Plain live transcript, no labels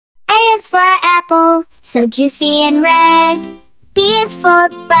is for apple, so juicy and red. B is for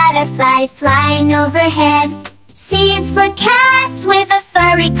butterfly, flying overhead. C is for cat, with a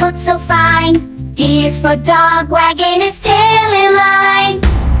furry coat so fine. D is for dog, wagging its tail in line.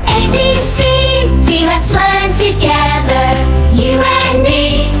 A, B, C, D, let's learn together, you and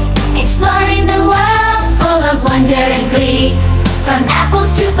me, exploring the world full of wonder and glee. From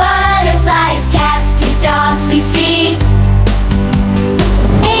apples to butterflies, cats to dogs we see.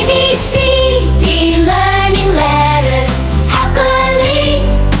 A, B, C, D, learning letters happily.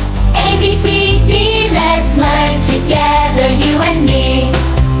 A, B, C, D, let's learn together, you and me,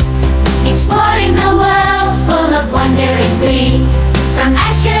 exploring the world full of wonder and glee. From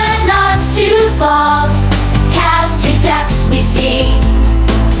astronauts to balls, cows to ducks we see.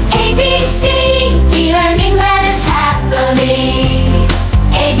 A, B, C, D, learning letters happily.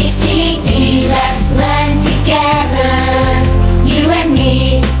 A, B, C, D, let's learn together, you and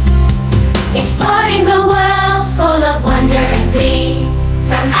me, exploring the world full of wonder and glee.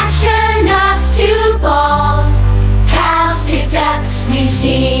 From astronauts to balls, cows to ducks we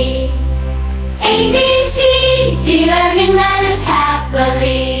see. A, B, C, D, learning letters happily.